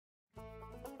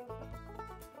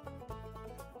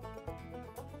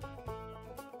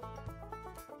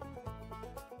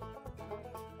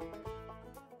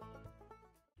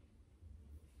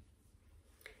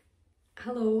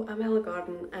Hello, I'm Ella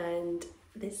Gordon and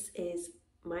this is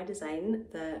my design,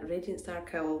 the Radiant Star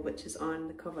Cowl, which is on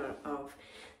the cover of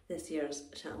this year's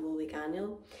Shetland Wool Week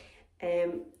Annual.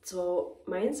 So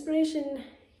my inspiration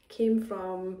came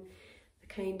from the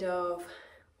kind of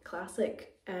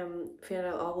classic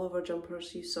fair all-over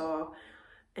jumpers you saw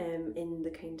in the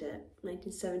kind of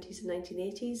 1970s and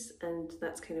 1980s, and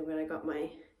that's kind of where I got my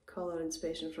colour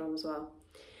inspiration from as well.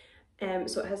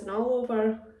 So it has an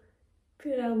all-over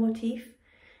Purell motif,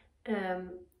 and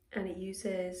it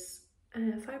uses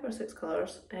 5 or 6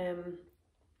 colours.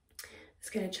 It's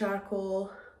kind of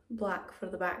charcoal black for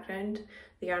the background.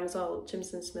 The yarn is all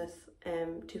Jimson Smith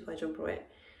 2-ply jumper weight,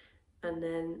 and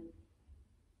then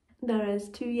there is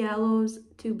 2 yellows,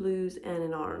 2 blues and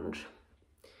an orange.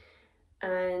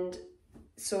 And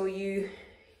so you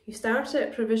start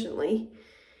it provisionally,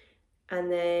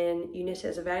 and then you knit it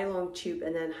as a very long tube,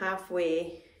 and then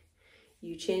halfway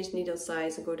you change needle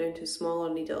size and go down to a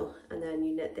smaller needle, and then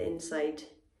you knit the inside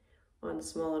on the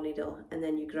smaller needle, and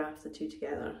then you graft the two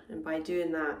together. And by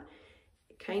doing that,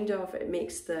 it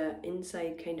makes the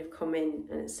inside kind of come in,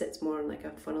 and it sits more in like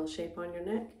a funnel shape on your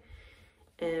neck.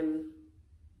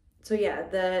 So yeah,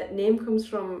 the name comes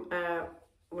from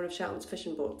one of Shetland's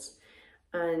fishing boats,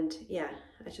 and yeah,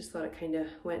 I just thought it kind of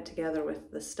went together with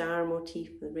the star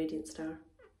motif, the Radiant Star.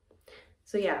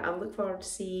 So yeah, I'm looking forward to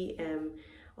see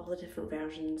all the different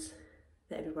versions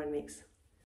that everyone makes.